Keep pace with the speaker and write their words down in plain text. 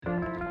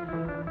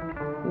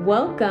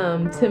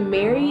Welcome to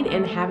Married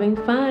and Having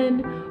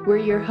Fun. We're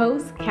your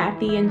hosts,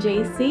 Kathy and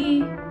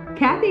JC.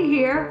 Kathy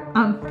here.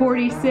 I'm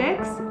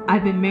 46.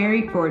 I've been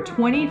married for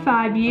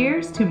 25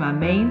 years to my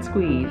main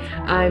squeeze.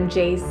 I'm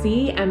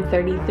JC. I'm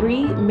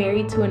 33,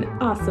 married to an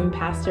awesome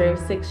pastor of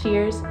 6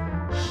 years.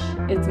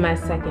 It's my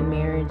second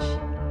marriage.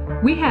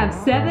 We have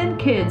 7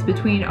 kids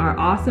between our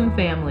awesome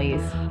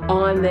families.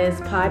 On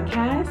this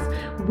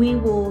podcast, we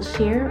will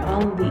share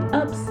all of the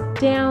ups,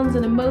 downs,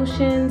 and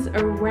emotions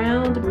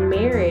around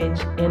marriage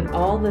and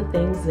all the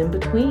things in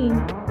between.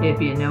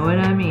 If you know what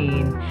I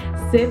mean.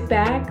 Sit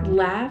back,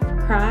 laugh,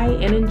 cry,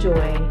 and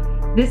enjoy.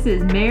 This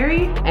is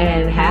Married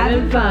and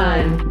Having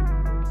Fun.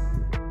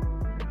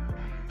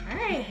 All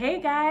right,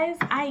 hey guys,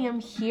 I am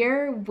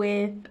here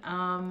with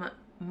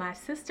my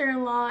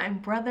sister-in-law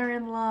and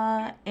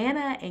brother-in-law,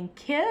 Anna and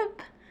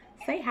Kip.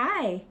 Say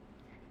hi.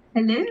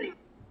 Hello.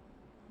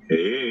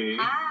 Hey.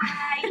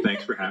 Hi.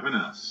 Thanks for having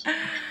us.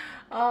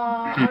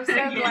 Oh, I'm so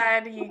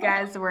glad you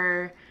guys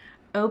were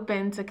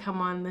open to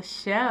come on the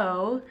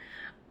show.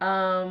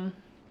 How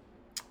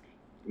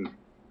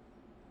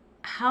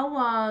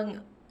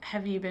long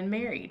have you been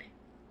married?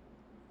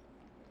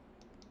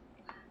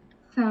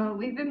 So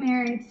we've been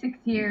married 6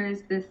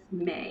 years this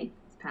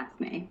past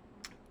May.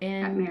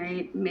 Got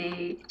married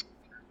May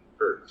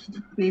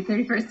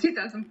 31st,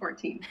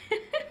 2014.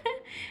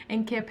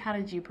 And Kip, how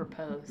did you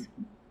propose?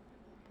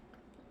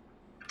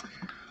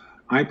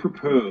 I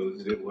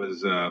proposed. It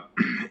was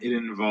it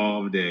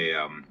involved it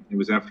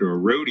was after a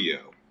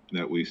rodeo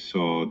that we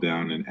saw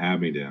down in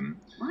Abingdon.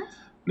 What?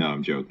 No,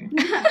 I'm joking.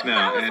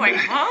 I was like,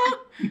 huh?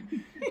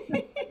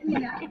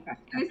 Yeah, it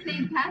was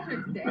St.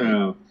 Patrick's Day.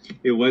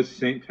 It was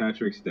St.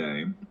 Patrick's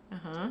Day,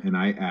 Uh-huh. and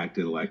I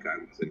acted like I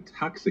was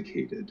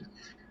intoxicated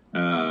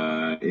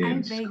in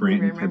vaguely Scranton,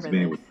 remember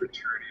Pennsylvania, this. with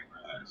fraternity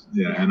brothers.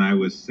 Yeah, and I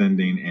was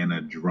sending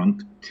Anna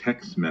drunk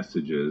text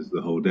messages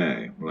the whole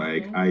day,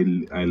 like I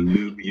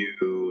love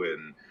you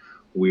and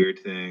weird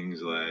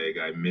things like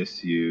I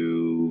miss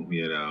you,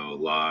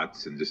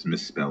 lots, and just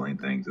misspelling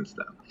things and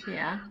stuff.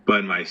 Yeah.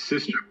 But my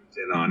sister was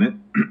in on it,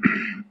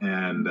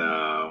 and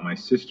my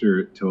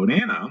sister told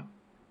Anna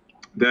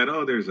that,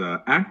 there's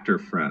a actor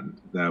friend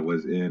that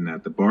was in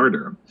at the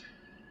Barter,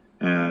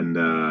 and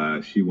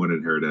she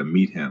wanted her to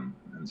meet him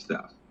and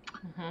stuff.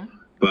 Mm-hmm.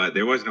 But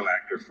there was no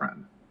actor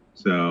friend.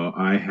 So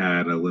I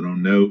had a little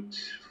note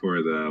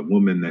for the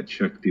woman that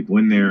checked people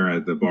in there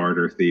at the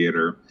Barter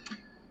Theater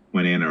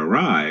when Anna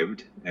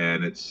arrived,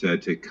 and it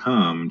said to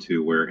come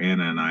to where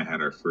Anna and I had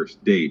our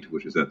first date,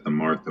 which was at the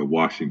Martha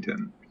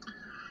Washington.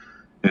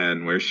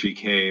 And where she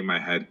came, I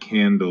had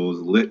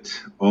candles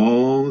lit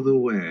all the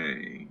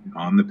way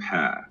on the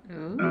path,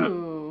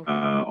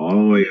 all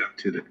the way up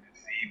to the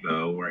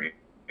gazebo where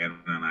Anna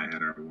and I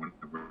had one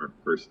of our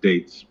first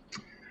dates.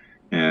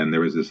 And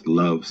there was this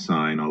love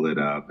sign all lit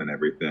up and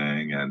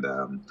everything. And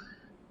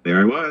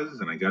there I was,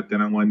 and I got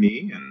down on one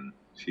knee, and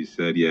she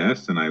said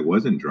yes, and I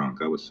wasn't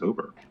drunk. I was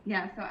sober.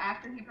 Yeah, so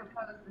after he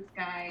proposed, this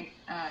guy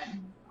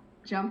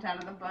jumped out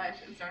of the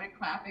bush and started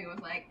clapping. It was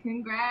like,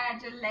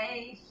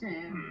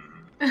 congratulations.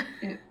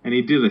 And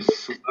he did a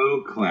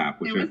slow clap,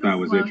 which I thought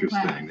was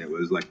interesting. Clap. It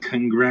was like,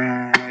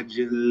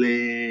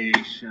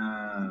 congratulations.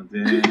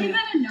 He came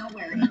out of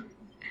nowhere.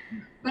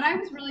 But I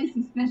was really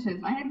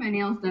suspicious. I had my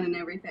nails done and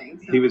everything.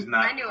 So he was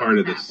not part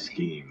of the happening.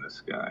 scheme,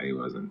 this guy. He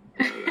wasn't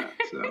part of that.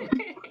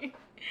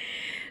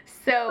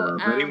 So,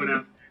 if anyone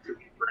out there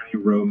looking for any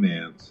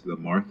romance, the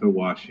Martha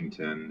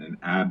Washington in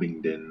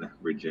Abingdon,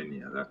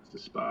 Virginia. That's the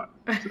spot.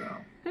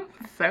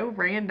 so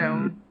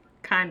random,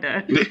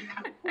 kinda.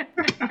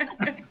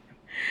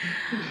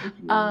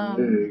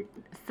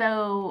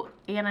 So,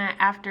 Anna,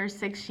 after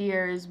 6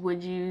 years,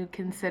 would you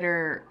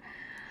consider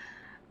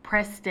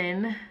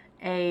Preston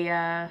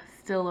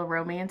still a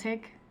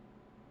romantic?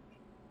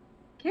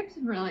 Kip's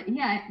really,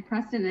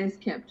 Preston is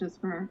Kip, just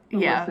for the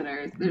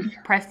listeners.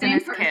 Preston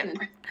is Kip.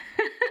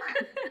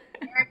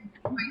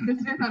 My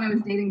sister thought I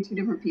was dating 2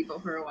 different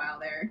people for a while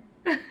there.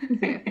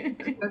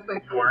 That's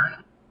like,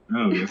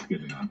 oh, that's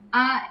good enough.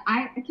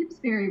 Kip's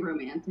very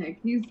romantic.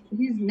 He's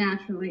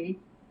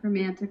naturally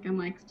romantic and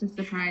likes to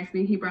surprise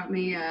me. He brought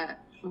me a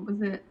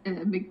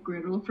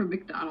McGriddle from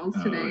McDonald's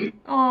today.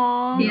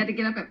 Aww. He had to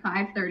get up at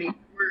 5:30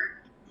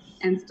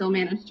 and still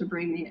managed to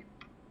bring me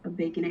a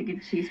bacon, egg,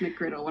 and cheese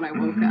McGriddle when I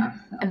woke up.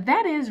 So.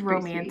 That is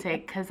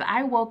romantic, because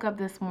I woke up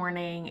this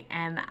morning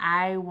and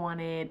I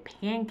wanted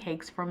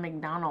pancakes from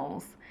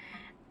McDonald's,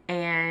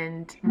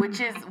 and which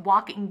is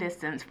walking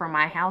distance from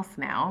my house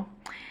now.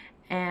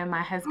 And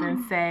my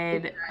husband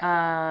said,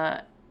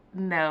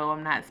 no,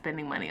 I'm not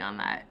spending money on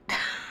that.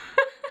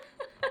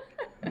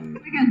 Like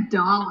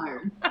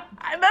 $1.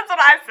 That's what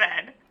I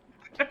said.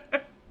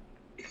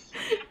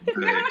 You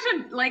know how much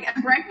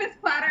a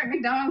breakfast platter at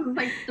McDonald's is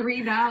like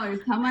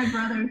 $3. Tell my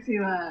brother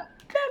to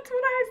That's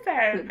what I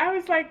said. I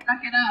was like,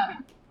 suck it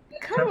up.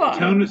 Come on.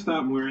 Tell him to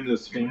stop wearing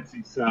those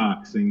fancy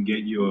socks and get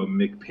you a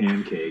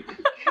McPancake.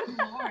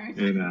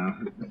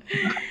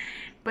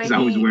 But He's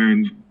always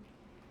wearing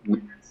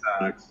weird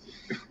socks.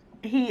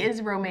 He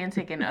is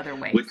romantic in other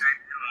ways. Which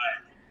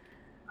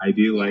I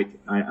do like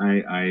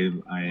I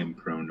am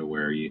prone to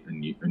wear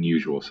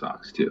unusual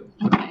socks too.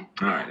 So. Okay.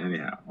 All right.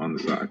 Anyhow, on the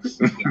socks.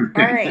 All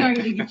right. Sorry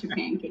to get your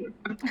pancake.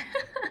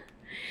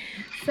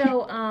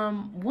 So,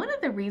 one of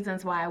the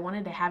reasons why I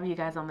wanted to have you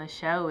guys on the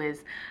show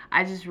is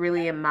I just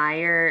really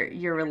admire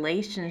your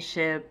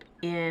relationship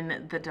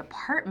in the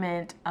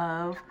department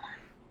of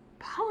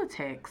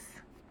politics.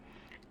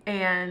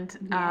 And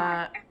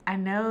I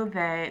know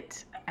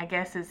that I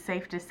guess it's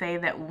safe to say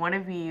that one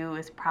of you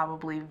is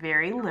probably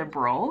very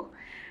liberal,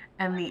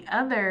 and the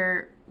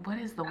other, what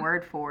is the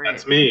word for it?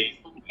 That's me.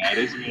 That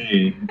is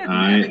me.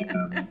 I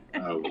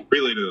am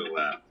really to the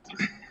left.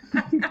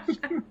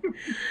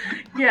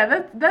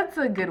 Yeah, that's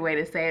a good way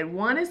to say it.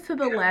 One is to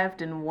the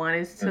left and one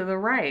is to the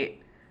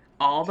right,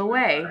 all the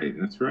way. Right,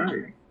 that's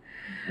right.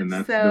 And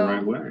that's the So-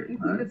 right way. You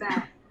Right? do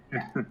that.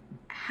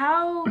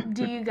 How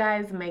do you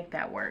guys make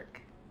that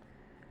work?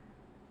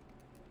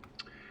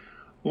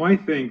 Well, I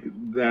think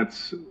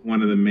that's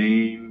one of the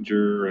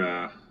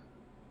major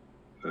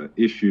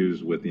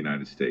issues with the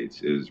United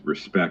States is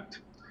respect,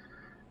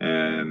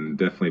 and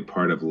definitely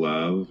part of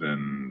love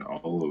and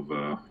all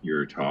of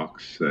your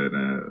talks that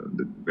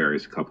the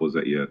various couples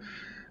that you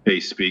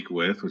speak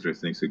with, which I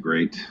think is a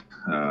great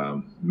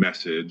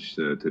message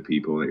to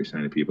people that you're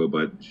saying to people,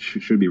 but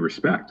should be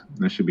respect.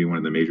 That should be one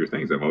of the major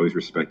things. I've always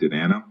respected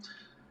Anna.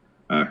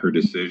 Her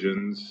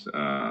decisions.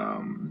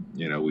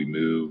 We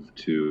moved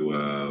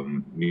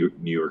to New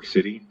York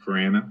City for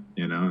Anna.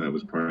 That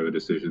was part of the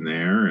decision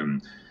there,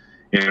 and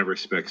Anna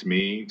respects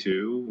me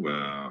too.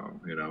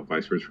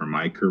 Vice versa for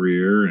my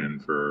career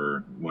and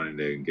for wanting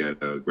to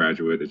get a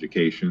graduate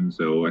education.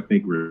 So I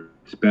think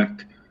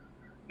respect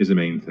is the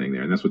main thing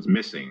there, and that's what's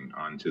missing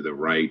onto the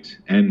right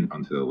and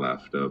onto the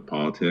left of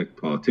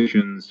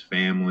politicians,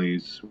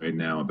 families right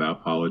now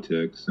about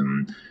politics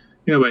and.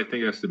 But I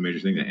think that's the major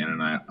thing that Anna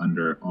and I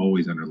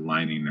always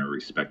underlining or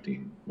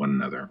respecting one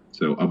another.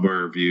 So of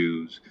our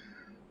views,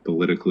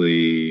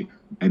 politically,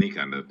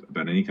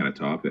 about any kind of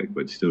topic,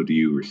 but still, do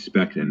you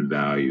respect and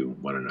value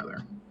one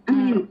another? I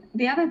mean,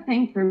 the other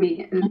thing for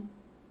me is,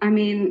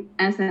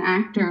 as an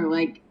actor,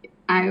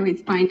 I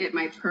always find it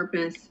my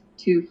purpose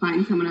to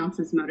find someone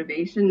else's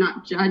motivation,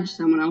 not judge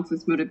someone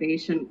else's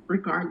motivation,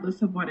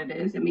 regardless of what it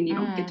is. You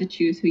don't get to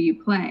choose who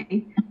you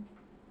play.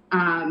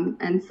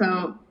 And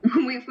so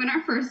when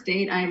our first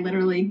date, I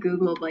literally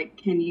Googled,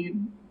 can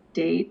you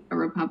date a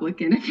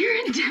Republican if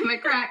you're a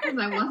Democrat? Because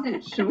I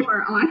wasn't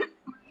sure on.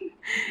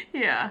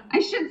 Yeah. I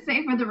should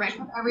say for the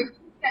record, everyone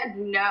said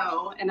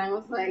no. And I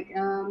was like,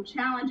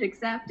 challenge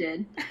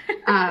accepted.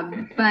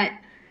 But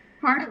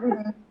part of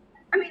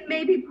it,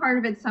 maybe part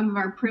of it, some of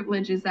our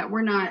privilege is that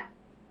we're not,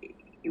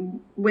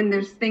 when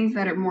there's things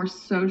that are more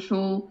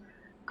social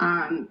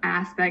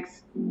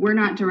aspects, we're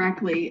not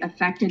directly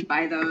affected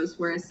by those,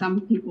 whereas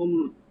some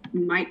people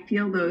might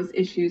feel those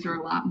issues are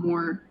a lot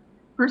more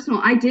personal.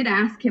 I did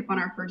ask Kip on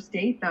our first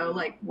date, though,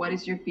 what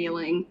is your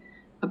feeling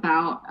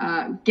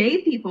about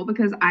gay people?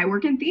 Because I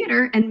work in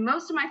theater and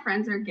most of my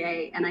friends are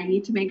gay, and I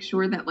need to make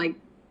sure that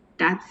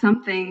that's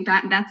something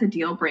that's a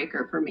deal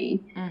breaker for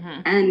me.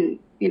 Mm-hmm. And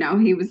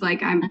he was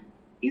like,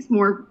 he's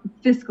more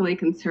fiscally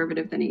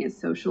conservative than he is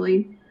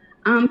socially.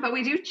 But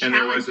we do challenge. And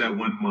there was that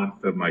 1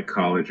 month of my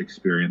college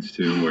experience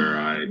too, where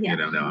I,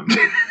 no, no,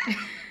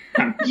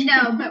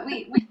 but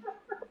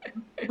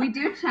we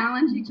do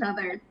challenge each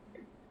other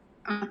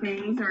on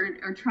things,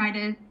 or try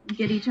to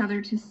get each other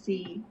to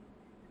see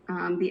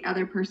the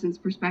other person's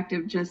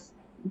perspective. Just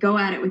go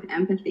at it with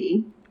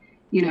empathy,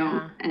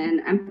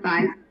 and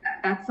empathize.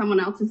 That's someone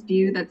else's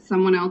view. That's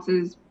someone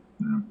else's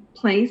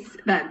place.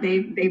 That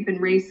they've been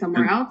raised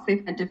somewhere else.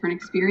 They've had different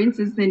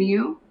experiences than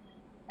you.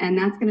 And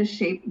that's going to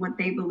shape what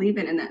they believe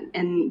in.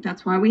 And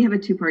that's why we have a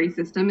two-party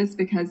system, is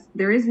because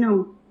there is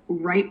no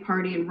right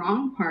party and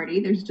wrong party.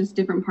 There's just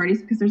different parties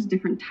because there's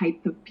different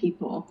types of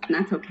people, and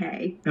that's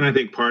okay. And I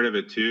think part of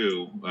it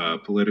too,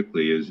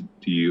 politically, is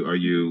are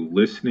you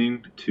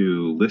listening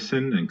to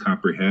listen and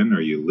comprehend?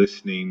 Are you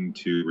listening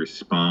to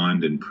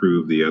respond and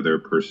prove the other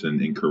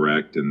person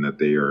incorrect and that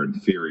they are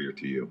inferior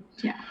to you?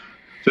 Yeah.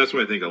 So that's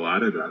what I think a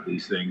lot about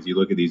these things. You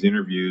look at these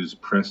interviews,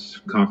 press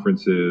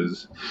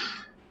conferences,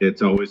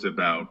 it's always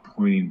about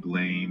pointing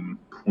blame,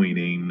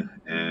 pointing,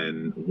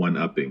 and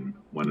one-upping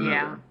one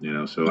another.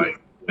 Yeah. So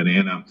when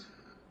Anna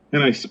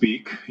and I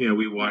speak,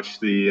 we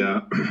watched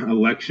the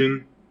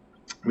election.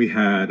 We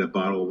had a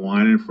bottle of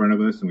wine in front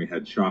of us, and we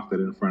had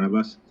chocolate in front of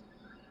us.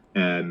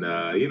 And,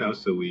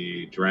 so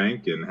we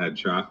drank and had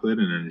chocolate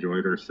and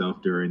enjoyed ourselves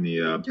during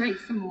the... Drink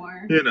some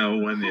more.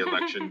 When the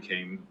election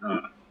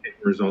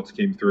results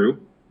came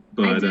through.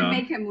 But, I did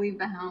make him leave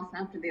the house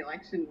after the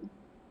election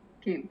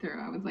came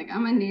through. I was like,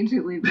 I'm gonna need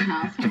you to leave the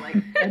house for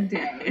a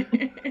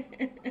day.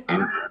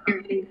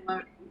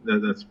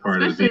 That's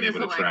part Especially of being able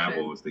to election.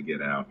 travel, is to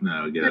get out. Get But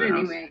out of the house.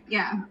 anyway,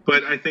 yeah.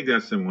 But I think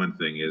that's the one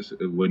thing, is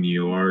when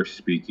you are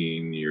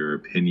speaking your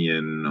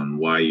opinion on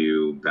why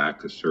you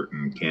back a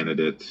certain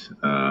candidate,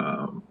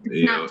 not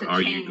to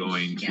are change, you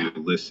going to yeah.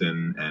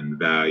 listen and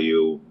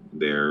value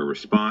their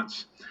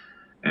response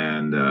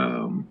and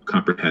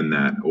comprehend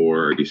that,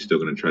 or are you still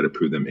going to try to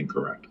prove them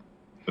incorrect?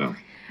 So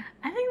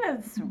I think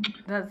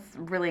that's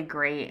really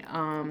great.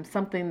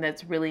 Something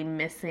that's really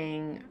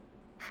missing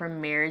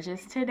from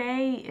marriages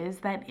today is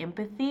that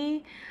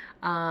empathy,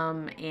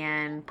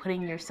 and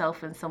putting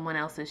yourself in someone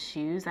else's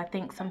shoes. I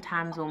think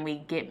sometimes when we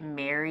get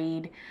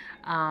married,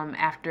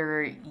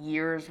 after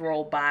years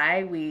roll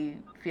by, we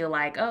feel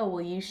like, oh,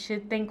 well, you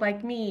should think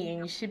like me and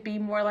you should be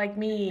more like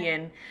me,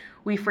 and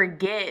we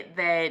forget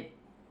that,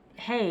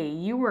 hey,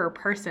 you were a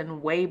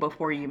person way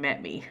before you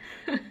met me.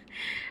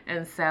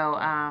 And so,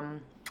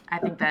 I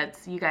think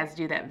you guys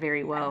do that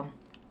very well.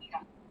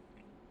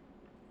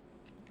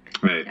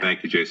 Right.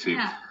 Thank you, JC.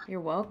 Yeah.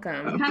 You're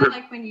welcome. It's kind of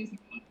like when you see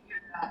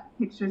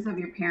pictures of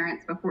your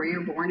parents before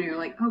you're born, and you're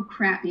like, oh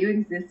crap, you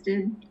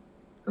existed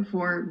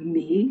before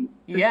me,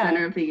 the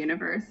center of the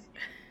universe.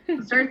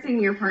 Start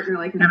seeing your partner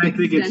like an And I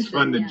think it's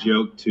fun to yeah.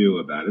 joke too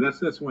about it.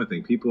 That's one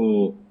thing.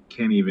 People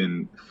can't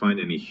even find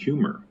any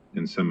humor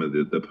in some of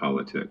the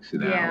politics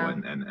now, Yeah.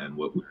 and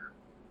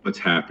what's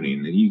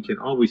happening. And you can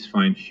always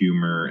find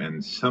humor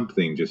and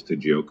something just to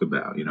joke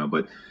about,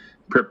 But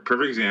perfect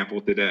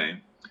example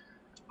today,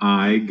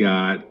 I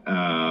got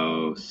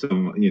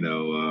some,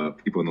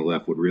 people on the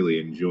left would really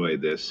enjoy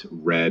this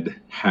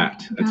red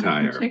hat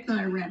attire.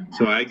 Particular red hat.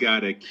 So I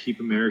got a Keep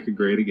America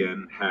Great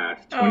Again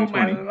hat, Oh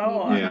 2020. my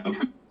Lord.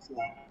 Yeah.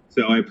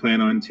 So I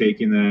plan on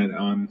taking that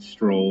on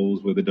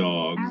strolls with the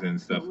dogs and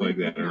stuff like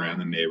that Absolutely. around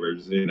the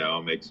neighbors,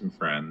 make some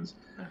friends.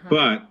 Uh-huh.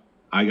 But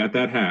I got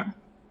that hat.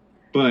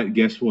 But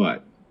guess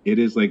what? It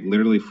is like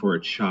literally for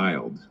a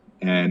child.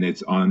 And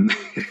it's on,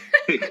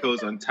 it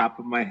goes on top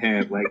of my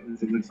head like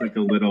this. It looks like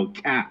a little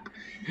cap.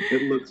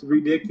 It looks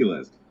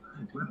ridiculous.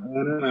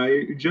 And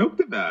I joked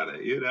about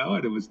it,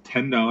 and it was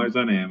 $10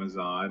 on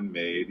Amazon,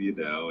 made,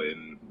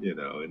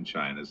 in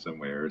China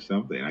somewhere or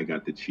something. I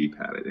got the cheap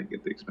hat. I didn't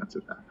get the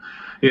expensive hat,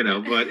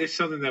 but it's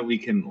something that we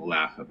can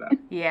laugh about.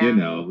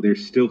 Yeah.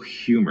 There's still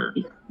humor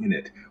in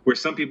it. Where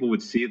some people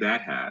would see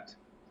that hat,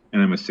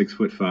 and I'm a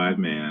 6'5"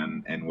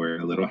 man and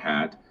wearing a little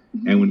hat,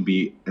 and would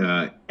be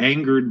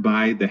angered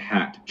by the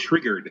hat,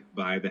 triggered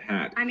by the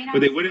hat. I mean,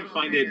 but they wouldn't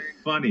find it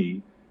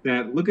funny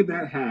that look at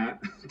that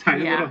hat,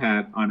 tiny little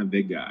hat on a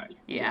big guy.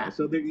 Yeah.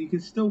 So you can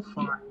still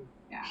find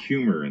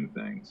humor in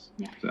things.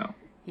 Yeah. So.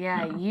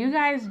 Yeah, you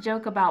guys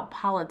joke about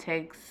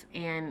politics,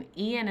 and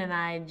Ian and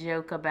I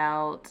joke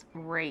about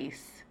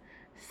race.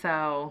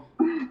 So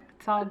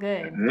it's all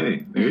good.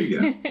 Hey, there you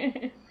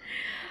go.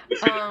 We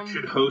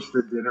should host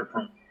a dinner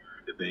party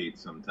debate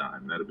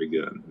sometime. That'll be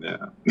good.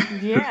 Yeah.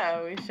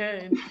 Yeah, we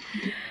should.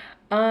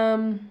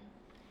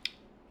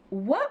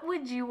 What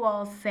would you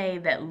all say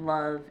that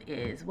love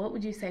is? What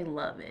would you say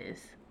love is?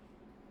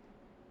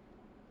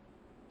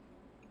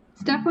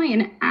 It's definitely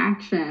an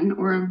action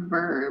or a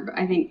verb.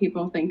 I think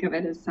people think of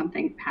it as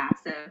something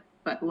passive,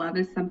 but love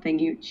is something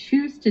you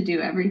choose to do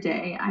every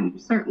day.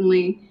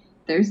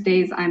 There's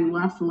days I'm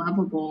less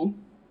lovable,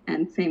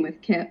 and same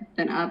with Kip,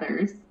 than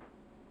others,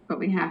 but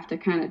we have to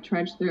kind of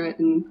trudge through it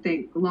and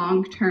think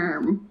long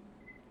term.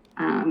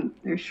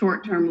 There's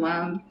short term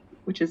love,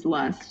 which is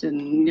lust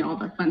and all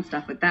the fun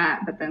stuff with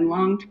that. But then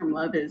long-term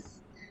love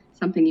is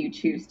something you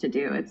choose to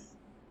do. It's,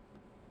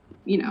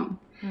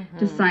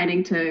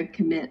 deciding to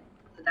commit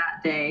to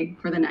that day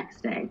for the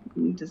next day,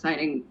 and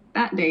deciding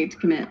that day to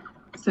commit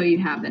so you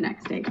have the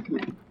next day to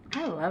commit.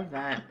 I love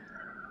that.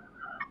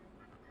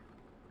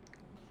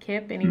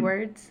 Kip, any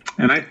words?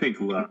 And I think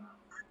love.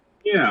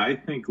 Yeah, I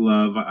think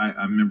love. I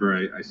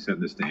remember I said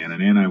this to Anna.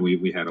 And Anna,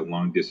 we had a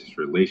long distance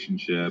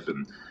relationship,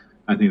 and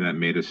I think that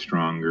made us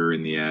stronger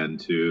in the end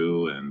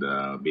too, and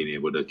being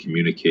able to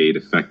communicate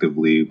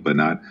effectively, but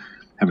not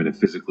having to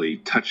physically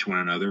touch one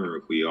another. Or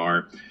if we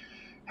are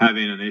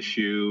having an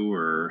issue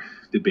or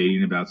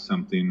debating about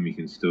something, we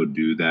can still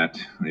do that,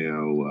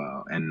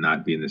 and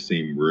not be in the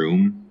same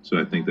room. So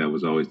I think that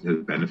was always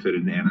has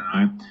benefited Anna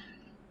and I.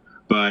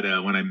 But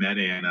when I met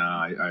Anna,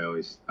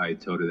 I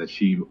told her that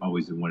she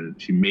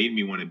made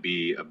me want to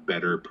be a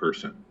better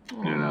person,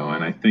 and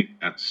I think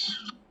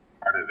that's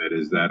part of it,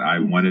 is that I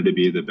wanted to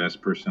be the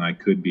best person I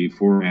could be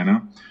for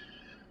Anna.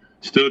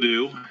 Still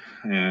do.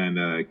 And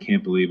I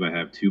can't believe I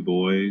have 2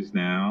 boys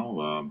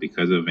now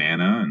because of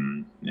Anna.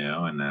 And,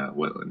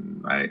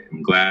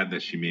 I'm glad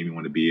that she made me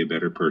want to be a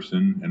better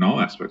person in all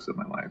aspects of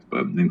my life,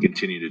 and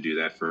continue to do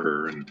that for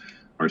her and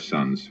our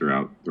sons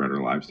throughout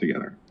our lives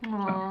together.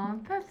 Aw,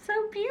 that's so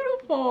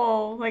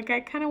beautiful. Like, I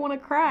kind of want to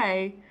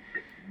cry.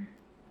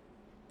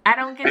 I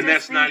don't get And to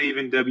that's see... not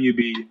even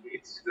W.B.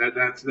 Yeats.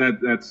 That's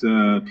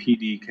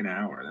P.D.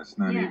 Canower. That's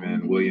not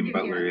even William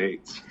Butler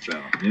Yeats. So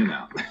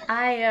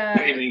I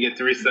didn't even get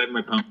to recite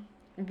my poem.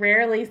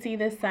 Rarely see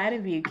this side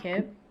of you,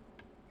 Kip.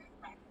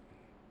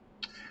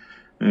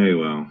 Hey,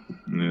 well,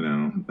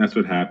 that's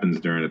what happens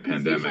during a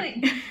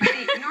pandemic.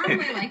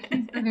 Normally,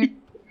 he's the very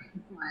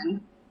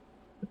one.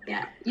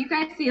 Yeah, you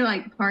guys see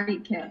party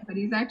Kip, but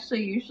he's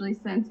actually usually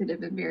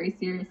sensitive and very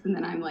serious, and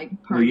then I'm party.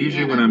 Well,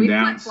 usually when I'm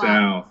down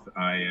flip-flop. south,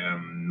 I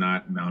am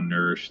not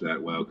malnourished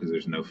that well because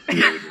there's no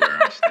food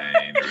where I'm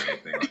staying or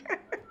anything like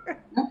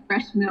that.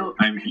 fresh milk.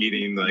 I'm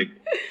eating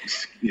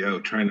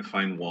trying to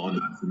find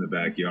walnuts in the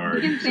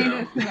backyard. We can say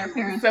this because our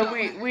parents. So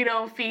we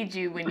don't feed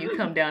you when you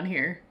come down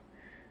here.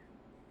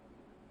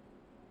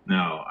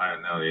 No,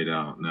 you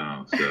don't.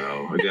 No,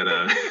 so I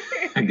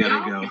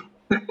gotta go.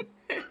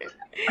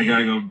 I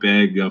gotta go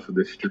beg off of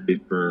the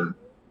street for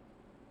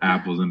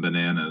apples and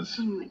bananas.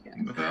 Oh my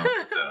gosh.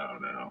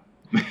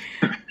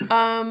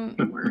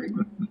 No. Word.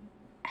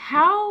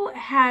 How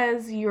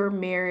has your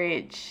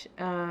marriage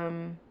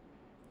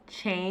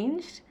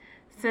changed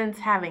since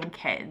having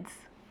kids?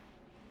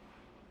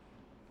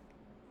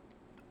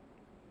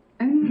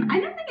 I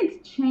don't think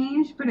it's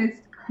changed, but it's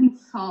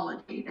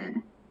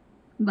consolidated.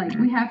 Like,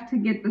 we have to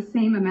get the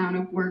same amount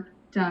of work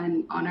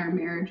done on our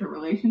marriage or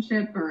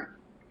relationship or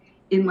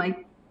in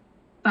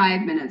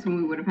 5 minutes when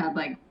we would have had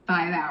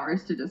 5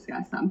 hours to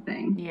discuss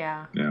something.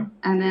 Yeah.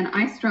 And then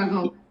I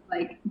struggle,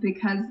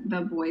 because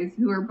the boys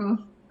who are both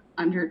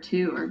under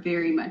 2 are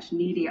very much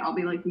needy. I'll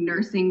be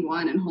nursing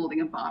one and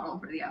holding a bottle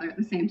for the other at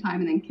the same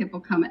time. And then Kip will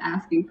come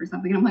asking for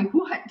something. And I'm like,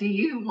 what do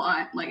you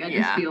want? I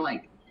just feel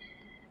like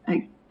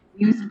a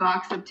used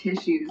box of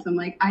tissues. I'm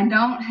like, I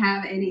don't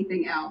have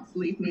anything else.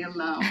 Leave me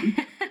alone.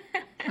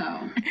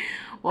 So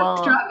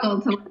I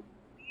struggle to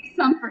leave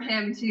some for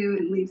him too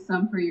and leave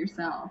some for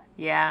yourself.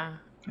 Yeah.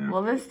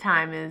 Well, this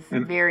time is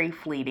very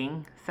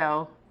fleeting,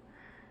 so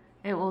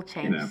it will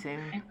change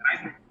soon.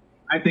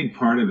 I think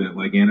part of it,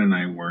 Anna and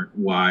I weren't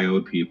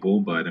wild people,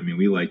 but I mean,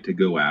 we like to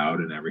go out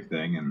and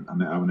everything.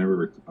 And I'll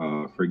never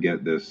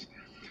forget this.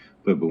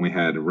 But when we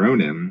had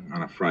Ronan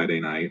on a Friday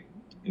night,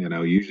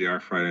 usually our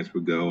Fridays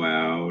would go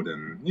out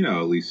and,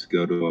 at least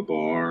go to a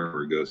bar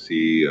or go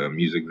see a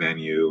music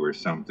venue or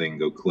something,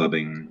 go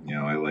clubbing.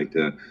 I like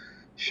to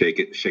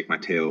shake my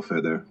tail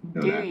feather.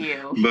 Do that.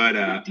 You? But,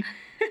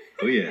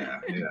 oh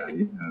yeah,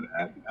 you know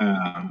that.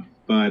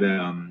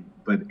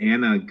 But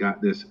Anna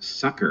got this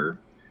sucker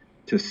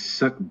to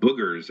suck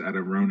boogers out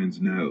of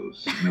Ronan's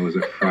nose. And it was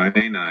a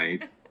Friday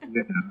night. And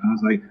I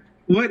was like,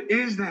 what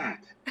is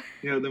that?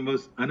 The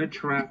most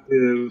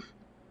unattractive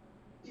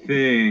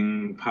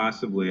thing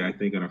possibly, I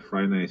think, on a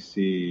Friday night, I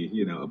see,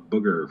 a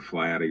booger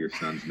fly out of your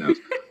son's nose.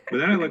 But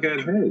then I look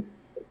at, hey,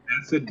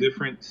 that's a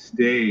different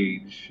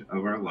stage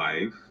of our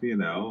life,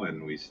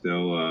 and we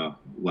still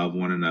love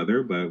one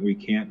another, but we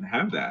can't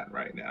have that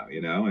right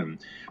now, and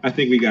I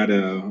think we got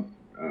to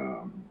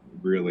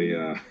really,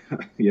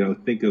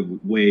 think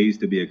of ways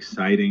to be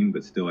exciting,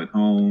 but still at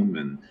home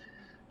and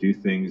do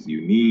things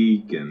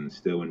unique and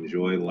still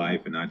enjoy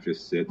life and not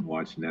just sit and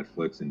watch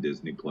Netflix and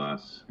Disney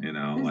Plus,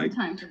 There's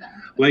time for that.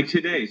 Like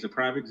today's a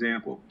prime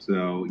example.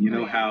 So,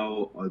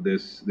 how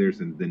there's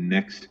the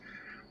next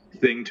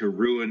thing to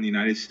ruin the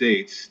United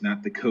States,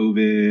 not the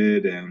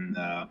COVID and,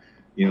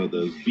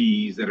 those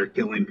bees that are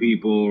killing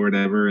people or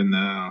whatever, and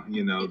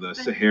the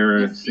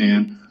Sahara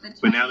sand.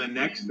 But now the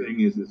next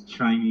thing is this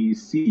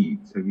Chinese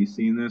seeds. Have you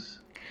seen this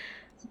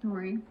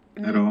story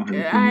at all?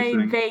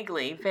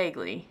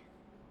 Vaguely.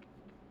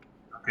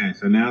 Okay,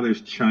 so now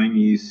there's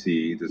Chinese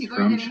seeds. It's People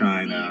from are getting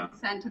China.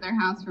 seeds sent to their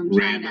house from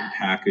Random China.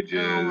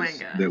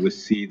 packages that with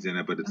seeds in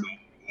it, but it's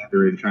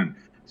they're in China.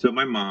 So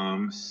my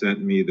mom sent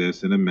me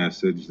this in a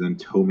message, then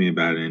told me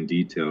about it in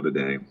detail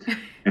today.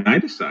 And I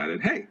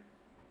decided, hey,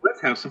 let's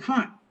have some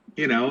fun.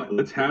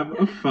 Let's have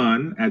a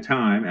fun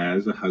time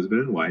as a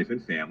husband and wife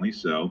and family.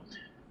 So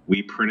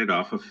we printed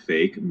off a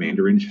fake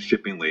Mandarin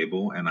shipping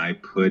label, and I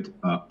put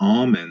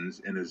almonds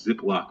in a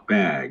Ziploc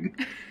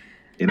bag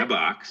in a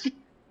box.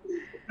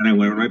 And I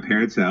went to my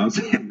parents' house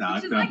and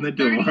knocked on the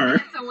door. 30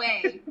 minutes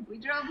away. We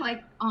drove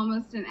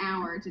almost an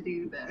hour to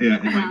do this. Yeah,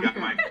 and I got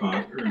my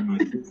father and my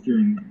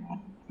sister-in-law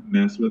to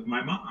mess with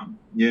my mom,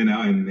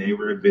 and they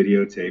were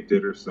videotaped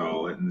it or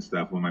saw it and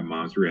stuff with my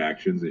mom's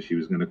reactions, and she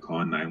was going to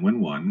call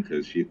 911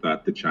 because she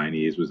thought the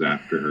Chinese was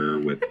after her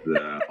with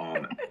the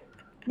almond.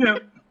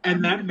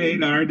 And that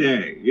made our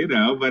day,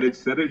 but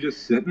instead of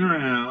just sitting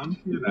around,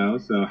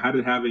 so how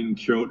did having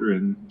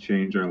children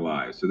change our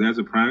lives? So that's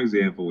a prime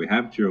example. We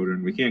have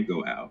children, we can't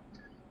go out,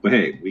 but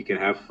hey, we can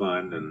have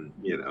fun and,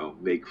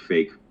 make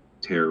fake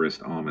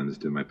terrorist almonds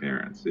to my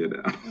parents,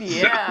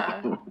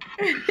 Yeah. So,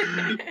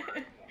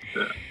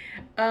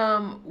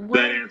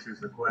 that answers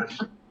the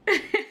question.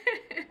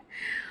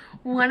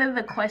 One of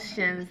the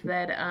questions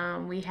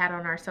that we had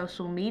on our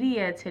social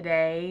media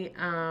today,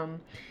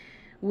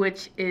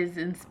 which is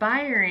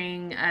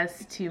inspiring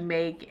us to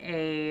make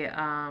a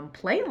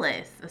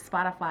playlist, a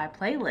Spotify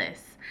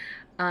playlist.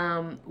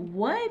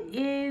 What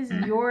is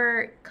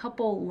your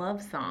couple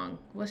love song?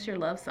 What's your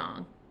love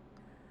song?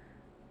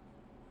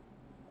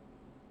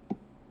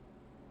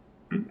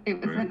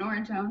 It was a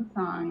Norah Jones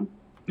song.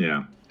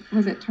 Yeah.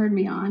 Was it Turn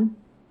Me On?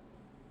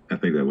 I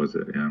think that was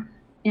it, yeah.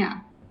 Yeah.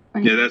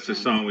 Yeah, that's the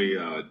song we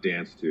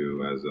danced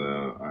to as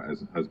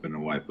a husband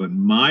and wife. But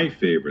my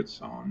favorite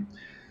song,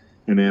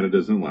 and Anna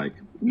doesn't like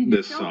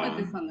this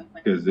song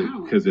because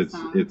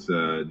it's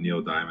a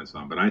Neil Diamond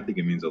song, but I think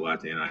it means a lot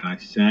to Anna, and I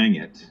sang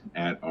it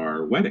at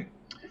our wedding.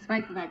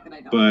 Despite the fact that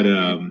I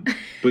don't. But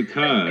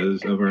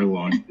because of our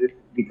long,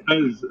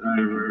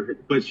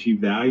 but she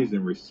values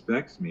and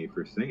respects me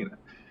for singing it.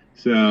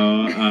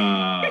 So,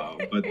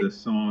 but the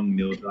song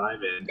Neil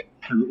Diamond,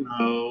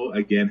 hello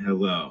again,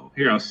 hello.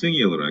 Here, I'll sing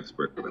you a little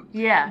expert.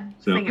 Yeah,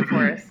 So, sing it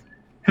for us.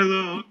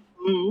 hello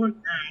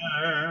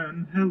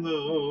again,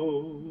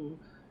 hello.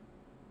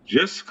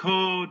 Just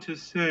called to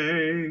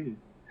say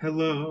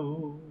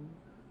hello.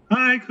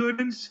 I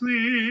couldn't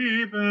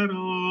sleep at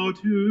all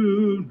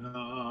tonight,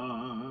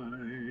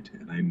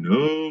 and I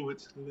know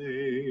it's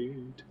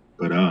late,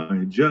 but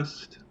I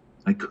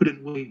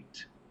couldn't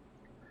wait.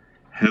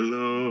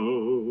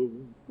 Hello.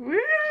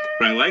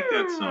 But I like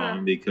that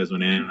song because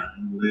when Anna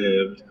and I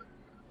lived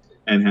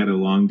and had a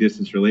long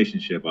distance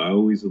relationship, I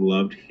always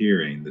loved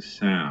hearing the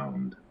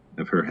sound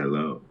of her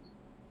hello.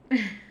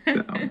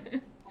 So,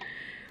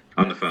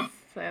 on the phone.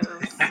 So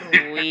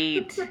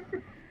sweet.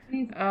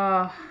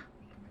 Oh,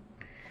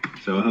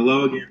 So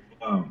hello again.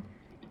 Hello.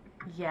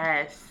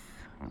 yes.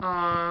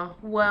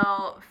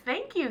 Well,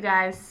 thank you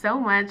guys so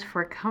much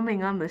for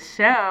coming on the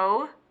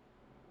show.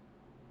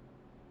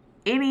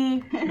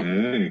 Hey,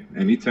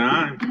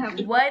 anytime.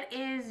 What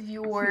is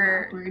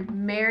your awkward.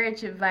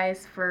 marriage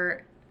advice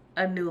for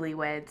a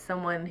newlywed,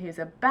 someone who's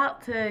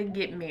about to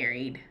get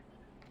married?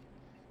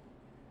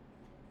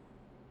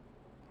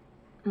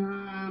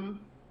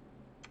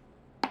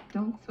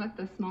 Don't sweat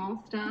the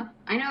small stuff.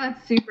 I know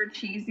that's super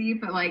cheesy,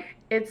 but like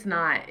It's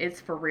not. It's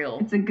for real.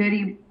 it's a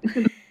goodie.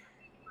 It's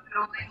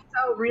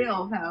so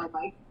real though.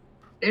 Like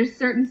there's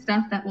certain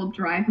stuff that will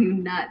drive you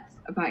nuts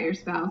about your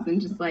spouse, and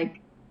just like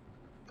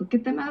look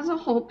at them as a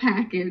whole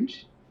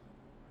package.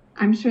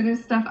 I'm sure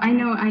there's stuff I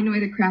annoy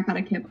the crap out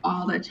of Kip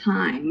all the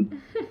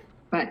time,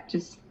 but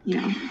just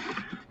And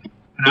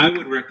I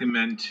would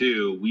recommend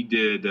too. We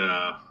did.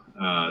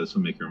 This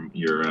will make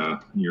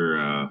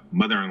your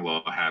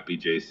mother-in-law happy,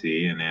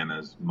 JC, and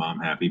Anna's mom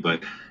happy.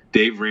 But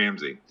Dave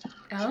Ramsey.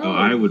 Oh, So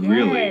I would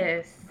really,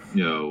 yes.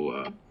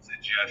 suggest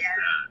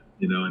that.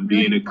 And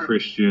being a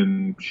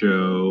Christian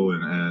show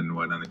and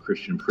what on the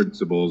Christian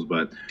principles.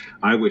 But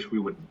I wish we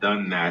would have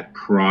done that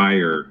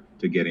prior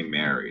to getting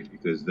married,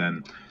 because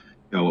then,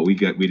 we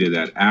did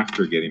that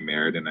after getting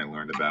married, and I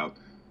learned about.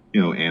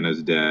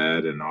 Anna's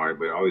debt and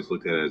but I always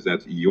looked at it as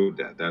that's your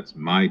debt, that's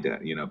my debt,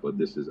 but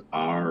this is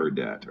our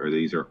debt, or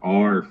these are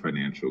our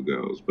financial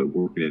goals, but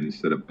working it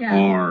instead of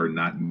our,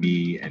 not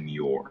me and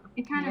your.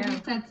 it kind of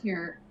resets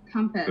your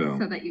compass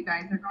so that you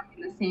guys are going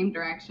in the same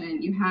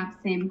direction. You have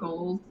same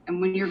goals, and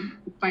when your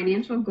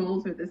financial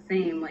goals are the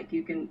same, like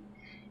you can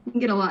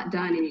get a lot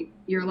done, and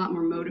you're a lot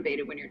more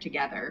motivated when you're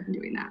together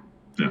doing that.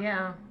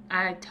 Yeah,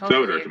 I So I totally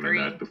would recommend agree.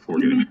 that before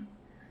getting married.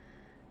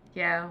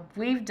 Yeah,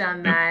 we've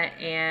done that,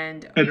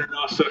 and And then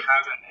also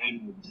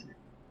having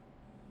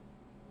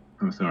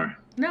I'm sorry.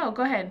 no,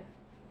 go ahead.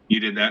 You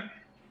did that?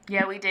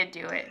 Yeah, we did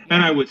do it.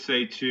 And I would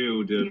say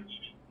too, to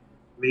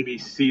maybe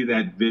see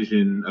that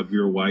vision of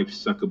your wife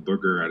suck a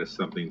booger out of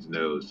something's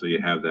nose, so you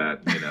have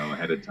that,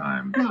 ahead of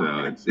time.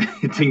 So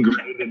it's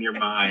ingrained in your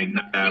mind,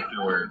 not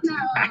afterwards. No,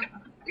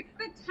 it's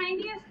the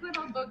tiniest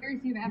little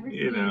boogers you've ever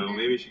seen.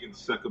 Maybe she can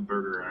suck a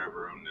burger out of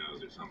her own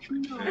nose or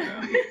something.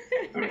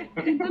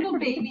 These little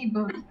baby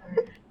boogers.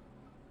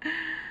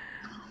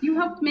 You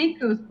helped make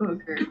those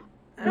boogers.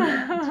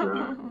 That's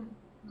right.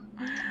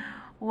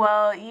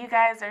 Well, you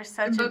guys are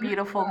such a booger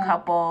beautiful club.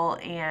 couple,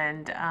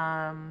 and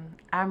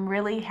I'm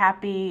really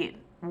happy,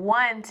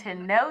 one, to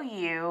know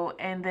you,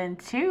 and then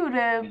two,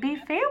 to be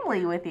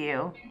family with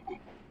you.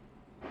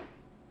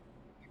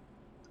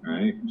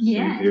 Right?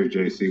 Yeah. Same here,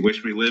 JC.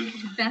 Wish we lived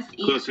Best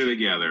closer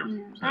together.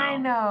 So. I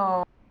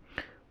know.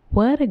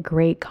 What a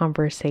great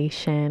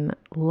conversation.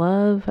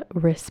 Love,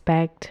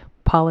 respect,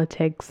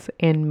 politics,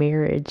 and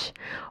marriage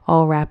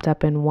all wrapped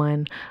up in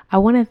one. I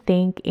want to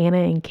thank Anna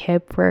and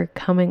Kip for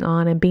coming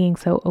on and being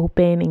so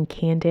open and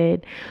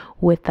candid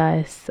with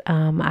us.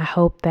 I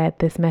hope that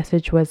this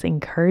message was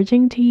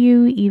encouraging to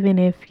you, even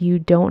if you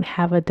don't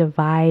have a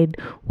divide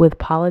with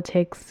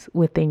politics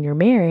within your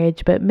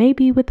marriage, but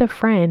maybe with a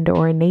friend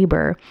or a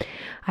neighbor.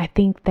 I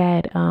think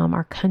that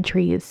our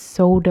country is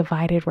so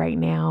divided right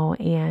now,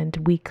 and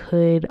we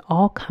could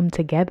all come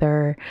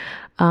together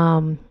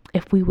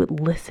if we would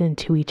listen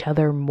to each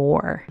other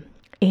more.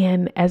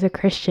 And as a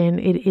Christian,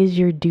 it is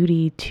your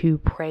duty to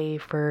pray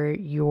for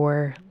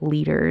your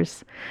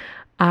leaders.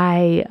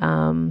 I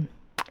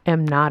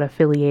am not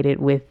affiliated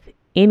with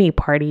any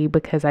party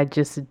because I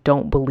just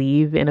don't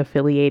believe in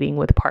affiliating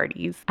with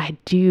parties. I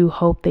do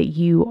hope that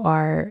you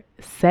are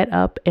set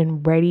up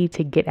and ready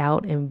to get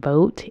out and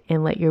vote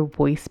and let your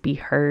voice be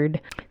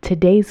heard.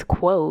 Today's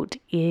quote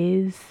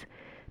is,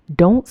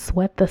 "Don't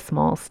sweat the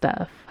small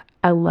stuff."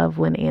 I love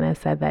when Anna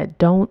said that.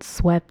 Don't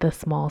sweat the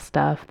small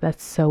stuff.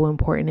 That's so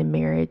important in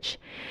marriage.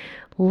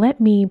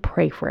 Let me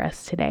pray for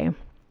us today.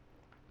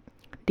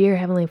 Dear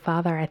Heavenly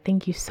Father, I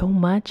thank you so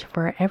much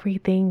for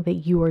everything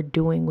that you are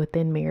doing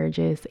within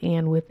marriages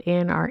and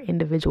within our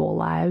individual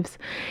lives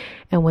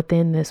and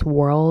within this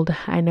world.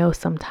 I know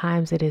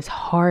sometimes it is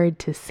hard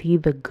to see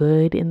the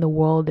good in the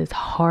world. It's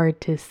hard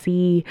to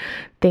see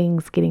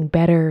things getting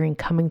better and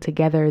coming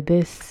together.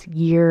 This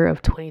year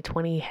of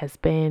 2020 has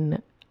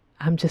been,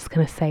 I'm just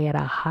going to say it, a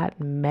hot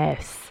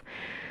mess.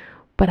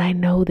 but I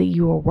know that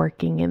you are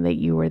working and that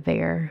you are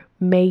there.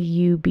 May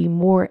you be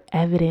more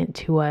evident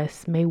to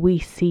us. May we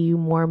see you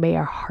more. May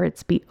our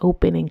hearts be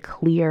open and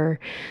clear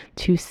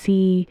to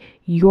see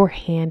your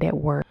hand at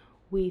work.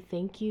 We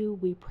thank you.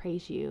 We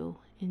praise you.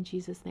 In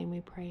Jesus' name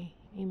we pray.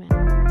 Amen.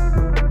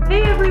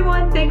 Hey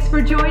everyone, thanks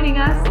for joining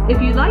us.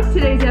 If you liked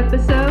today's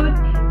episode,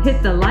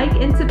 hit the like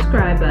and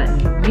subscribe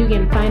button. You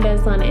can find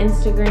us on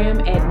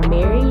Instagram at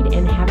Married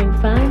and Having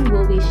Fun.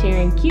 We'll be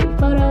sharing cute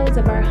photos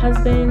of our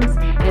husbands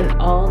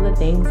and all the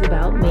things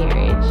about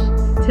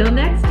marriage. Till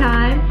next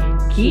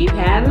time, keep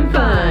having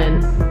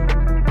fun.